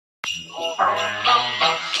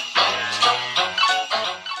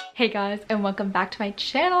Hey guys, and welcome back to my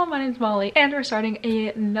channel. My name is Molly and we're starting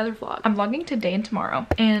another vlog. I'm vlogging today and tomorrow,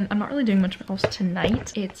 and I'm not really doing much else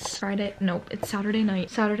tonight. It's Friday, nope, it's Saturday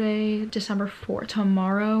night. Saturday, December 4th.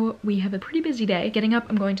 Tomorrow we have a pretty busy day. Getting up,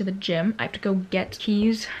 I'm going to the gym. I have to go get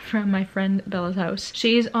keys from my friend Bella's house.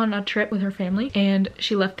 She's on a trip with her family and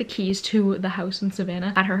she left the keys to the house in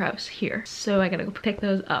Savannah at her house here. So I gotta go pick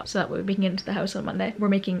those up so that way we can get into the house on Monday. We're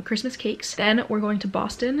making Christmas cakes. Then we're going to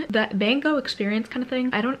Boston. That Van Gogh experience kind of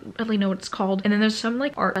thing. I don't really know what it's called, and then there's some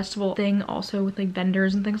like art festival thing also with like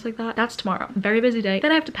vendors and things like that. That's tomorrow. Very busy day.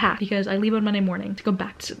 Then I have to pack because I leave on Monday morning to go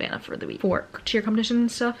back to Savannah for the week for cheer competition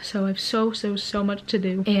and stuff. So I have so much to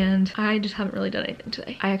do, and I just haven't really done anything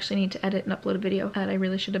today. I actually need to edit and upload a video that I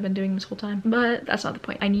really should have been doing this whole time, but that's not the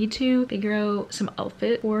point. I need to figure out some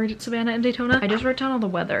outfit for Savannah and Daytona. I just wrote down all the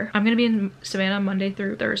weather. I'm gonna be in Savannah Monday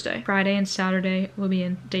through Thursday. Friday and Saturday we'll be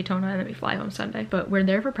in Daytona, and then we fly home Sunday. But we're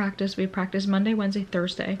there for practice. We have practice Monday, Wednesday,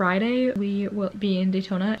 Thursday. Friday we will be in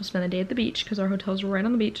Daytona. We'll spend the day at the beach because our hotels are right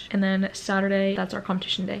on the beach. And then Saturday, that's our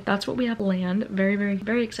competition day. That's what we have planned.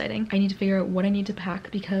 Very exciting. I need to figure out what I need to pack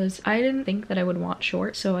because I didn't think that I would want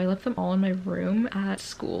shorts. So I left them all in my room at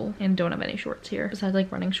school and don't have any shorts here besides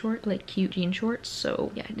like running shorts, like cute jean shorts.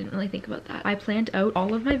 So yeah, I didn't really think about that. I planned out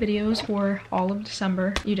all of my videos for all of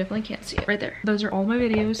December. You definitely can't see it right there. Those are all my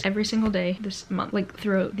videos every single day this month, like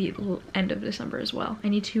throughout the end of December as well. I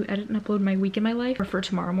need to edit and upload my week in my life for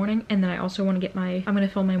tomorrow morning, and then I also want to get I'm gonna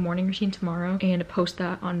film my morning routine tomorrow and post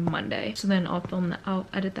that on Monday. So then I'll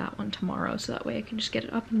edit that one tomorrow so that way I can just get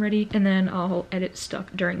it up and ready, and then I'll edit stuff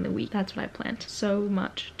during the week. That's what I planned. So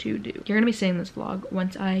much to do. You're gonna be seeing this vlog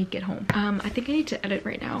once I get home. I think I need to edit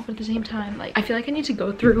right now, but at the same time, like, I feel like I need to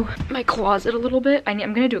go through my closet a little bit. I'm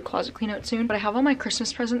gonna do a closet clean out soon, but I have all my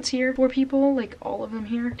Christmas presents here for people, like all of them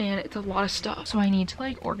here, and it's a lot of stuff. So I need to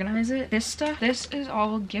like organize it. This stuff, this is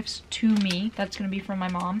all gifts to me. That's gonna be from my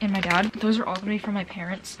mom and my dad. Those are all gonna be from my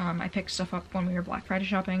parents. I picked stuff up when we were Black Friday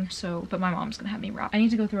shopping, so, but my mom's gonna have me wrap. I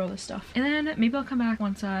need to go through all this stuff, and then maybe I'll come back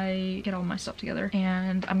once I get all my stuff together,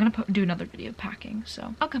 and I'm gonna do another video packing.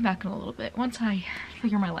 So I'll come back in a little bit once I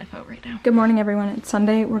figure my life out right now. Good morning, everyone. It's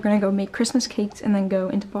Sunday. We're gonna go make Christmas cakes and then go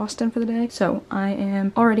into Boston for the day. So I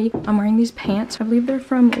am all ready. I'm wearing these pants. I believe they're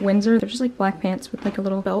from Windsor. They're just like black pants with like a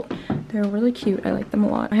little belt. They're really cute. I like them a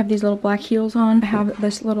lot. I have these little black heels on. I have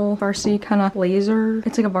this little varsity kind of blazer.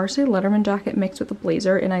 It's like a varsity Letterman jacket mixed with a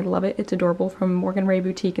blazer, and I love it. It's adorable, from Morgan Ray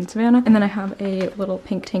Boutique in Savannah. And then I have a little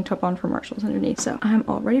pink tank top on from Marshalls underneath. So I'm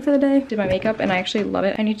all ready for the day. Did my makeup and I actually love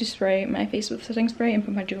it. I need to spray my face with setting spray and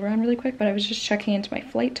put my jewelry on really quick, but I was just checking into my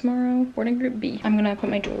flight tomorrow, boarding group B. I'm gonna put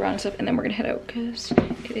my jewelry on and stuff, and then we're gonna head out because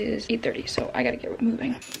it is 8:30, so I gotta get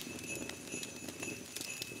moving.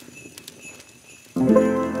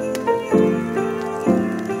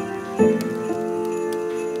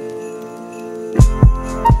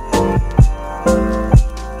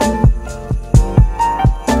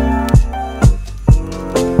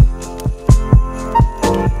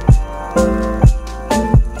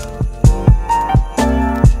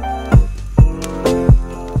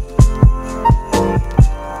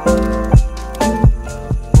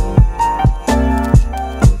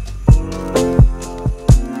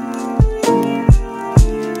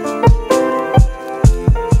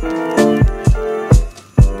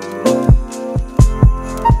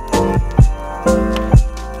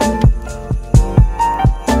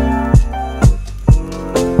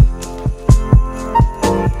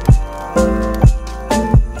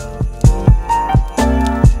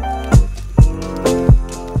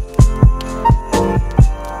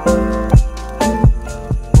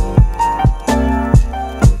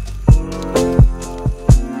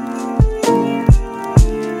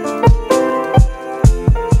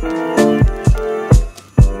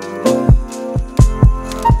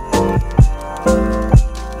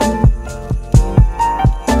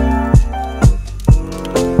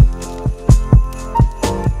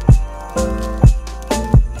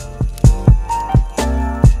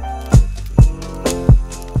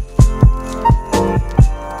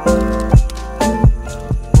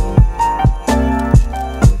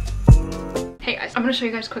 gonna show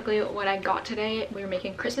you guys quickly what I got today. We were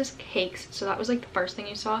making Christmas cakes, so that was like the first thing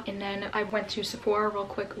you saw. And then I went to Sephora real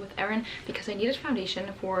quick with Erin because I needed foundation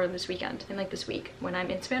for this weekend and like this week when I'm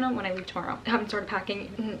in Savannah, when I leave tomorrow. I haven't started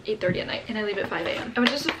packing 8:30 at night and I leave at 5 a.m. I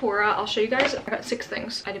went to Sephora. I'll show you guys. I got 6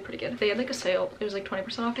 things. I did pretty good. They had like a sale. It was like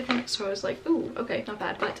 20% off, I think. So I was like, ooh, okay, not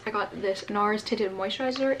bad. But I got this NARS tinted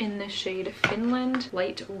moisturizer in the shade Finland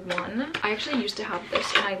Light 1. I actually used to have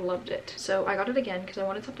this and I loved it. So I got it again because I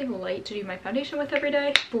wanted something light to do my foundation with every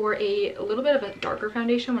every day. For a little bit of a darker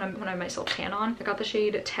foundation when I myself tan on, I got the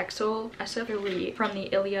shade Texel SF3 from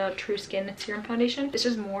the Ilia True Skin Serum Foundation. This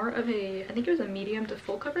is more of a, I think it was a medium to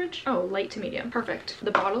full coverage. Oh, light to medium. Perfect.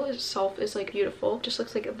 The bottle itself is like beautiful. Just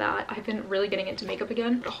looks like that. I've been really getting into makeup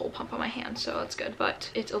again. Put a whole pump on my hand, so that's good. But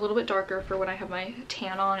it's a little bit darker for when I have my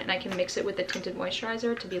tan on, and I can mix it with the tinted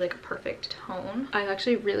moisturizer to be like a perfect tone. I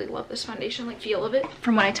actually really love this foundation, like feel of it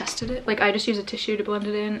from when I tested it. Like I just use a tissue to blend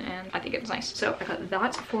it in, and I think it's nice. So I got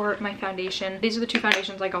that for my foundation. These are the two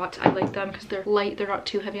foundations I got. I like them because they're light, they're not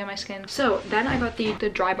too heavy on my skin. So then I got the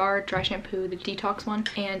Dry Bar Dry Shampoo, the detox one,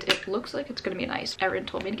 and it looks like it's gonna be nice. Erin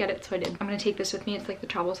told me to get it, so I did. I'm gonna take this with me. It's like the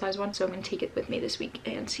travel size one, so I'm gonna take it with me this week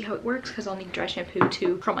and see how it works, because I'll need dry shampoo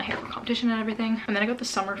to curl my hair for competition and everything. And then I got the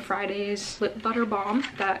Summer Fridays Lip Butter Balm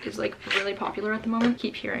that is like really popular at the moment.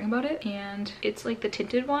 Keep hearing about it, and it's like the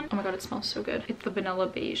tinted one. Oh my god, it smells so good. It's the vanilla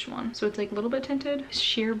beige one, so it's like a little bit tinted,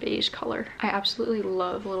 sheer beige color. I absolutely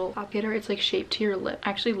love the little applicator. It's like shaped to your lip. I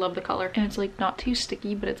actually love the color, and it's like not too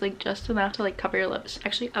sticky, but it's like just enough to like cover your lips.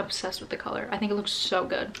 Actually obsessed with the color. I think it looks so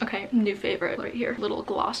good. Okay, new favorite right here, little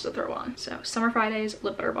gloss to throw on. So Summer Fridays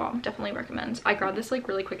Lip Butter Balm, definitely recommend. I grabbed this like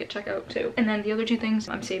really quick at checkout too. And then the other two things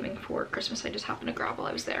I'm saving for Christmas. I just happened to grab while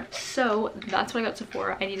I was there. So that's what I got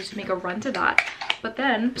Sephora. I needed to make a run to that. But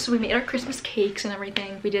then, so we made our Christmas cakes and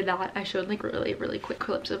everything. We did that. I showed like really quick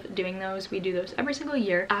clips of doing those. We do those every single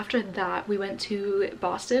year. After that, we went to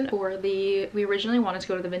Boston for we originally wanted to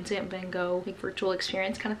go to the Vincent Van Gogh like virtual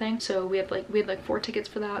experience kind of thing. So we had like 4 tickets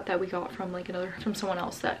for that we got from like from someone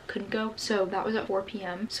else that couldn't go. So that was at 4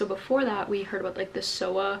 p.m. So before that, we heard about like the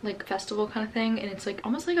SoWa like festival kind of thing, and it's like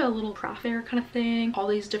almost like a little craft fair kind of thing. All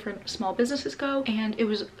these different small businesses go, and it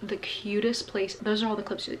was the cutest place. Those are all the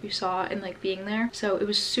clips that you saw and like being there. So it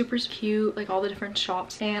was super cute, like all the different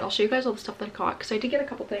shops, and I'll show you guys all the stuff that I got, because I did get a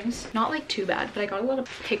couple things. Not like too bad, but I got a lot of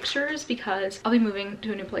pictures because I'll be moving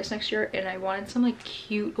to a new place next year, and I wanted some like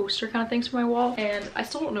cute poster kind of things for my wall, and I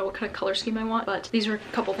still don't know what kind of color scheme I want, but these were a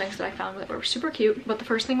couple things that I found that were super cute. But the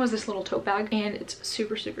first thing was this little tote bag, and it's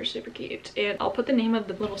super cute, and I'll put the name of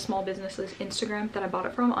the little small business's Instagram that I bought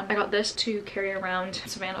it from on. I got this to carry around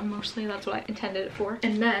Savannah mostly. That's what I intended it for.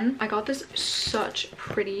 And then I got this such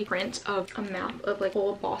pretty print of a map of like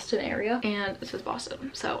whole Boston area, and it says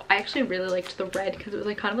Boston. So I actually really liked the red because it was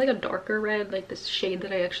like kind of like a darker red, like this shade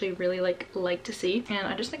that I actually really like to see, and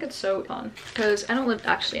I just think it's so fun because I don't live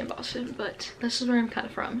actually in Boston, but this is where I'm kind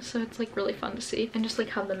of from, so it's like really fun to see and just like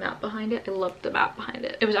have the map behind it. I love the map behind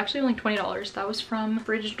it. It was actually only $20. That was from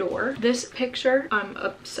Fridge Door. This picture I'm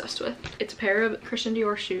obsessed with. It's a pair of Christian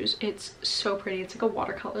Dior shoes. It's so pretty. It's like a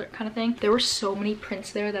watercolor kind of thing. There were so many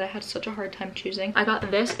prints there that I had such a hard time choosing. I got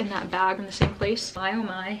this in that bag in the same place. My oh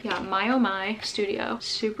my. Yeah, my oh my studio.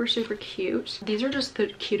 Super cute. These are just the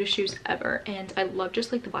cutest shoes ever, and I love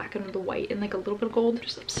just like the black and the white and like a little bit of gold. I'm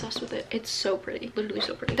just obsessed with it. It's so pretty. Literally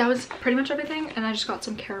so pretty. That was pretty much everything, and I just got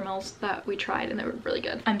some caramels that we tried and they were really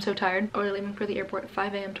good. I'm so tired. We're leaving for the airport at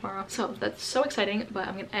 5 a.m. tomorrow, so that's so exciting. But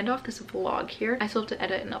I'm gonna end off this vlog here. I still have to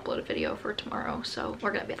edit and upload a video for tomorrow, so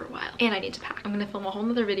we're gonna be for a while, and I need to pack. I'm gonna film a whole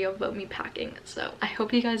nother video about me packing. So I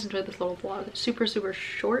hope you guys enjoyed this little vlog. Super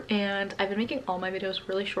short, and I've been making all my videos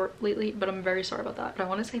really short lately, but I'm very sorry about that. But I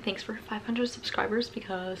want to say thanks for 500 subscribers,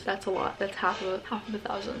 because that's a lot. That's half of a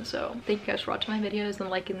thousand. So thank you guys for watching my videos and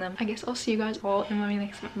liking them. I guess I'll see you guys all in my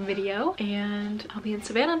next video, and I'll be in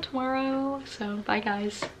Savannah tomorrow, so bye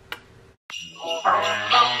guys.